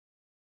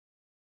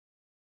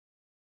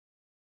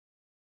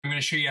I'm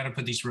going to show you how to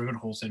put these rivet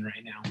holes in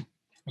right now.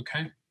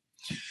 Okay.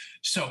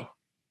 So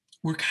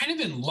we're kind of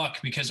in luck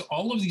because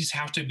all of these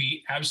have to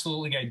be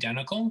absolutely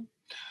identical.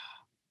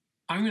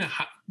 I'm going to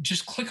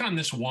just click on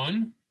this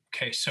one.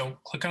 Okay. So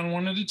click on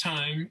one at a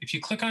time. If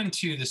you click on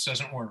two, this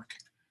doesn't work.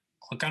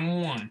 Click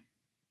on one,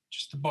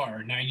 just the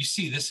bar. Now you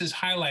see this is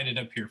highlighted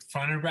up here,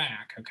 front or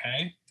back.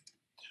 Okay.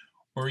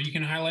 Or you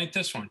can highlight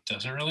this one.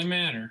 Doesn't really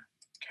matter.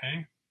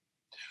 Okay.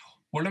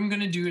 What I'm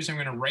going to do is I'm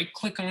going to right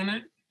click on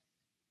it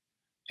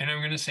and I'm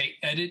going to say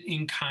edit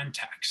in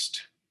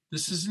context.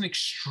 This is an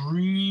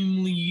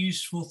extremely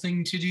useful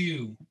thing to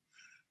do.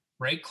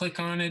 Right click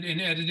on it and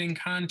edit in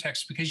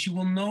context, because you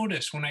will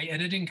notice when I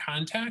edit in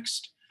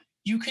context,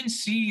 you can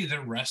see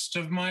the rest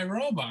of my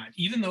robot,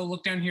 even though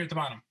look down here at the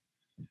bottom.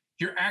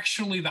 You're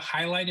actually, the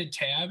highlighted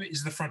tab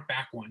is the front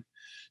back one.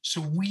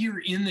 So we're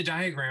in the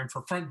diagram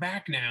for front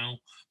back now,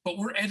 but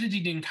we're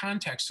editing in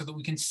context so that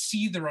we can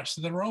see the rest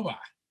of the robot.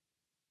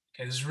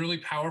 Okay, this is really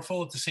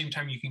powerful. At the same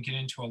time, you can get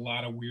into a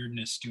lot of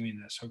weirdness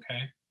doing this,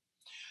 okay?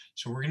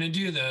 So we're going to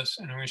do this,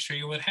 and I'm going to show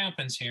you what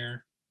happens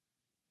here.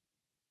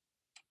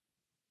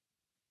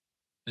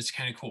 It's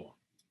kind of cool.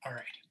 All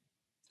right.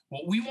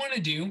 What we want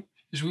to do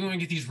is we want to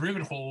get these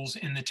rivet holes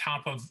in the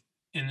top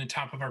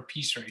of our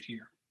piece right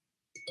here.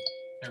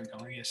 There we go.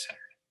 Let me get centered.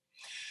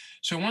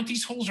 So I want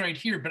these holes right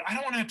here, but I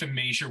don't want to have to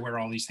measure where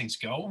all these things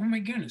go. Oh my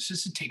goodness,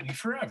 this would take me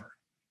forever.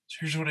 So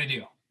here's what I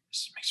do.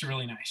 This makes it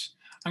really nice.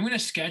 I'm going to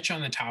sketch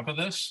on the top of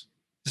this.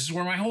 This is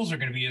where my holes are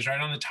going to be, is right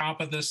on the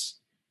top of this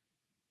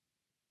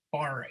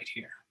bar right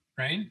here,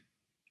 right?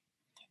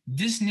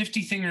 This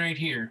nifty thing right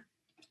here,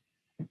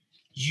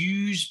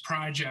 use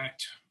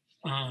project.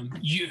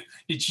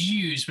 It's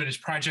use, but it's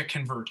project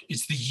convert.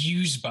 It's the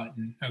use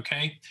button,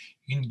 okay?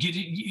 You can get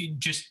it,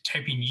 just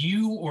type in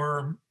U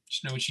or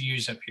just know what you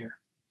use up here.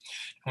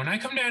 When I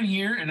come down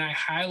here and I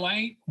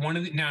highlight one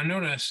of the, now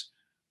notice,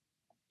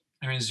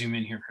 I'm going to zoom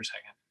in here for a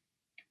second.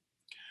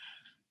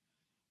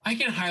 I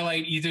can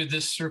highlight either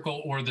this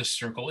circle or this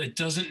circle. It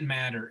doesn't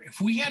matter. If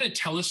we had a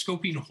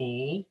telescoping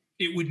hole,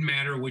 it would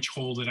matter which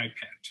hole that I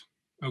picked,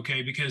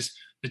 okay? Because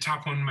the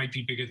top one might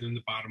be bigger than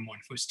the bottom one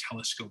if it was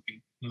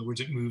telescoping. In other words,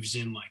 it moves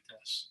in like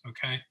this,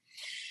 okay?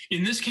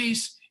 In this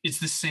case, it's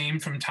the same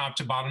from top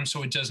to bottom,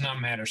 so it does not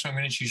matter. So I'm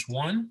going to choose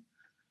one.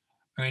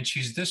 I'm going to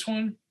choose this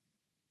one,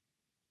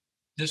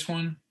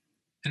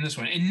 and this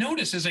one. And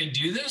notice as I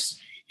do this,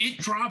 it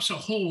drops a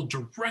hole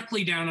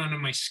directly down onto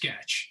my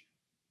sketch,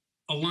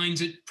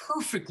 aligns it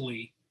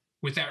perfectly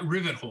with that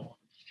rivet hole.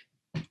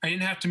 I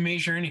didn't have to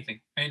measure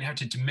anything. I didn't have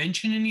to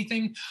dimension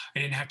anything. I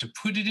didn't have to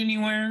put it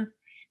anywhere.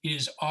 It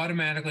is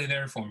automatically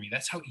there for me.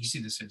 That's how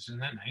easy this is.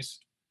 Isn't that nice?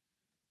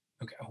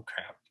 Okay. Oh,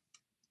 crap.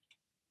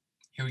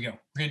 Here we go.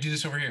 We're going to do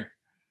this over here.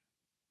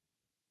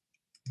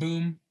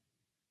 Boom,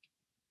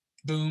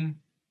 boom,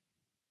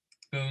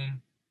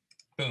 boom,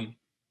 boom.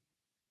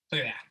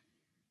 Look at that.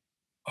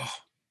 Oh,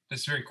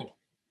 that's very cool.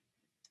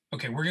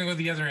 Okay, we're going to go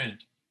to the other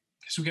end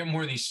because we got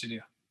more of these to do.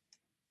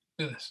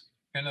 Look at this.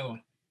 Got another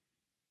one.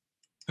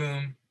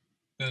 Boom,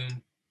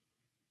 boom.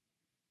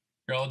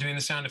 You're all doing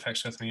the sound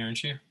effects with me,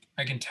 aren't you?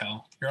 I can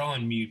tell. You're all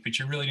on mute, but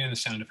you're really doing the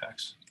sound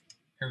effects.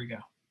 Here we go.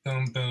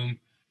 Boom, boom,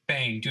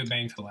 bang. Do a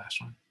bang for the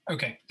last one.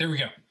 Okay, there we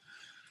go.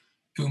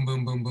 Boom,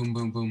 boom, boom, boom,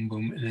 boom, boom,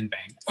 boom, and then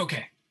bang.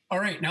 Okay, all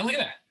right, now look at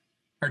that.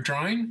 Our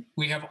drawing,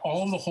 we have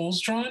all the holes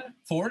drawn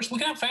for us.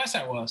 Look at how fast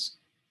that was.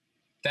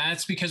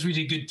 That's because we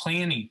did good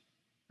planning,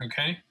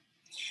 okay?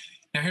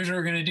 Now here's what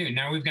we're gonna do.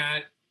 Now we're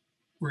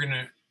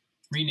gonna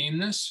rename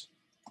this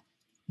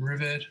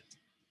Rivet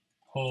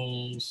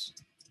Holes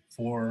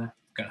for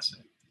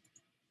Gusset.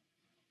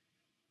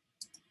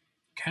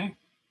 Okay.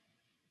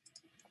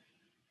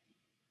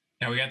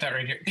 Now we got that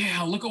right here.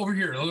 Yeah, look over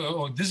here.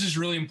 Oh, this is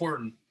really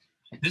important.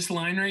 This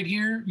line right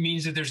here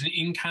means that there's an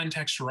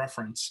in-context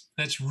reference.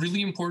 That's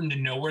really important to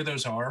know where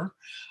those are.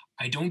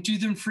 I don't do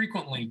them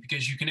frequently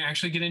because you can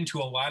actually get into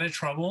a lot of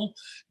trouble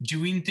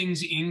doing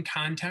things in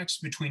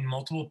context between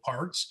multiple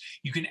parts.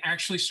 You can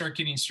actually start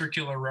getting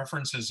circular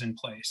references in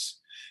place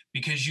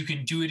because you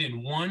can do it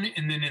in one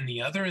and then in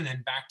the other and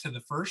then back to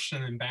the first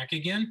and then back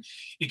again.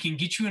 It can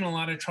get you in a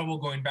lot of trouble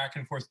going back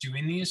and forth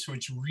doing these. So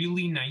it's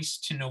really nice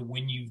to know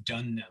when you've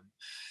done them.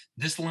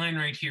 This line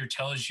right here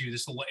tells you,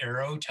 this little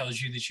arrow tells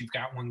you that you've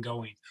got one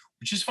going,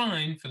 which is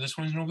fine. For this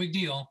one's no big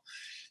deal.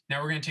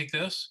 Now we're going to take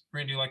this. We're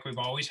going to do like we've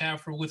always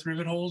have with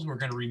rivet holes. We're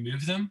going to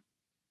remove them.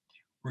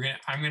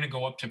 I'm going to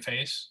go up to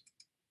face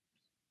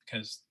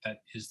because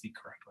that is the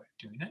correct way of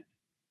doing it.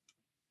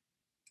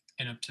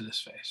 And up to this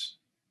face.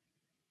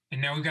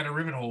 And now we've got our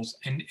rivet holes.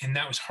 And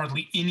that was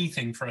hardly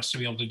anything for us to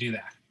be able to do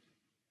that.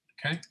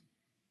 Okay.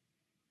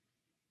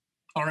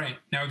 All right,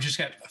 now we've just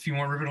got a few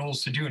more rivet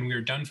holes to do and we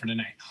are done for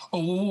tonight.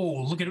 Oh,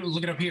 whoa, look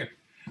at up here.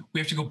 We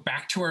have to go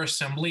back to our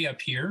assembly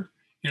up here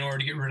in order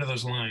to get rid of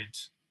those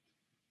lines.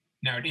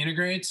 Now it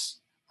integrates,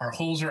 our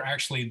holes are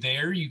actually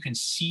there. You can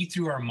see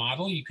through our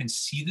model, you can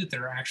see that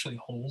there are actually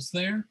holes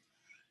there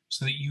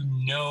so that you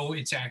know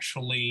it's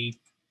actually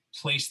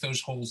placed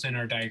those holes in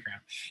our diagram.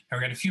 Now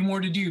we've got a few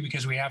more to do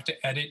because we have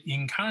to edit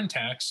in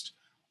context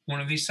one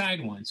of these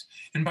side ones.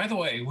 And by the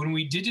way, when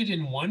we did it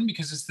in one,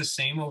 because it's the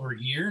same over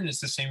here and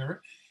it's the same,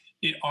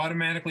 it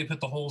automatically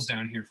put the holes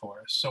down here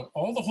for us. So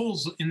all the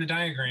holes in the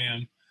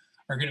diagram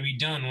are going to be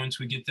done once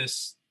we get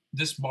this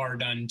bar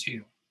done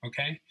too,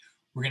 okay?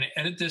 We're going to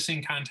edit this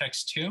in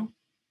context too.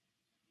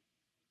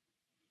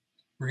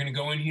 We're going to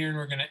go in here and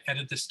we're going to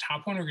edit this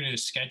top one. We're going to do a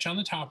sketch on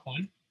the top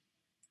one.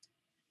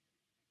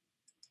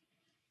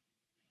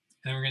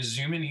 And then we're going to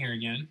zoom in here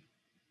again.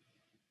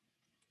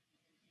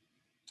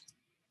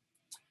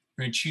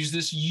 We're going to choose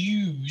this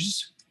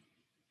use.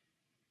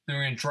 Then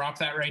we're going to drop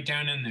that right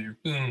down in there.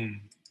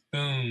 Boom,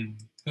 boom,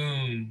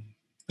 boom,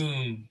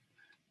 boom.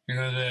 We're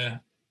going to go to the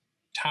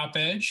top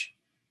edge.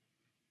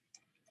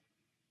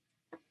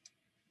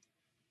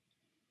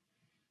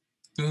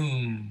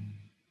 Boom,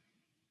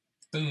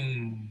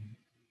 boom,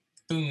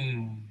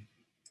 boom,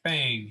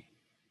 bang.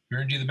 We're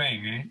going to do the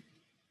bang, right?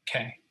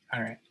 Okay,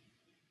 all right.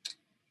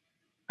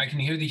 I can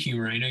hear the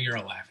humor. I know you're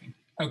all laughing.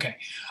 Okay,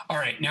 all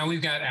right. Now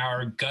we've got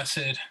our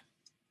gusset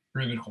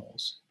rivet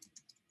holes.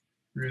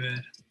 Rivet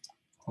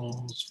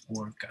holes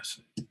for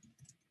gusset.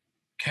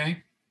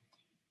 Okay.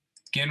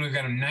 Again, we've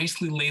got them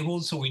nicely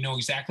labeled so we know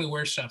exactly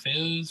where stuff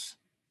is.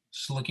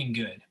 It's looking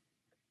good.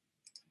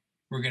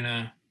 We're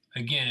gonna,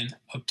 again,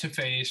 up to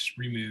face,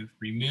 remove,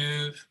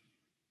 remove,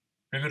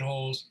 rivet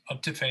holes,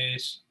 up to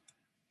face,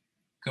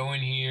 go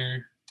in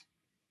here.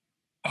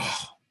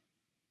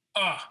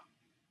 Oh,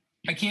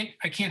 I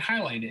can't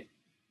highlight it.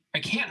 I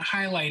can't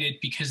highlight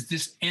it because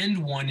this end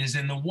one is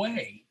in the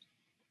way.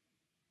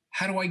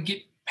 How do I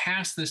get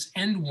past this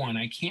end one?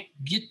 I can't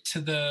get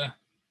to the,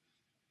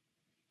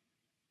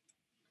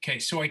 okay,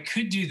 so I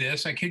could do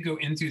this. I could go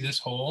in through this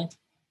hole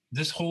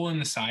in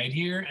the side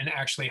here and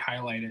actually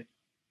highlight it,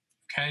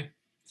 okay?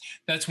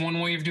 That's one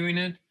way of doing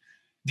it.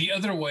 The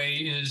other way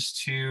is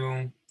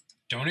to,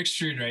 don't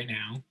extrude right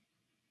now.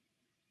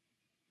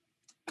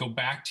 Go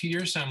back to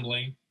your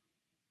assembly.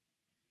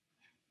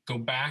 Go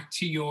back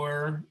to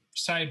your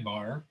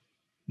sidebar.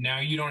 Now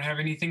you don't have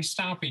anything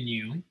stopping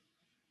you.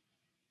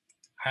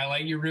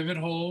 Highlight your rivet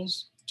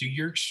holes, do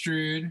your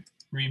extrude,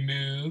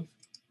 remove,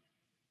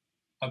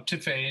 up to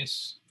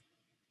face,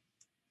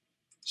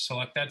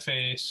 select that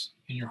face,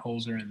 and your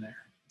holes are in there.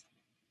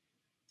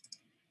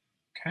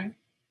 Okay.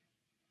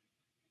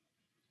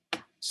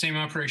 Same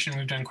operation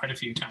we've done quite a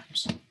few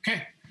times.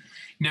 Okay.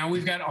 Now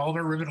we've got all of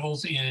our rivet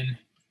holes in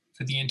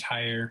for the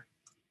entire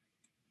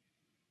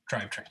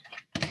drivetrain.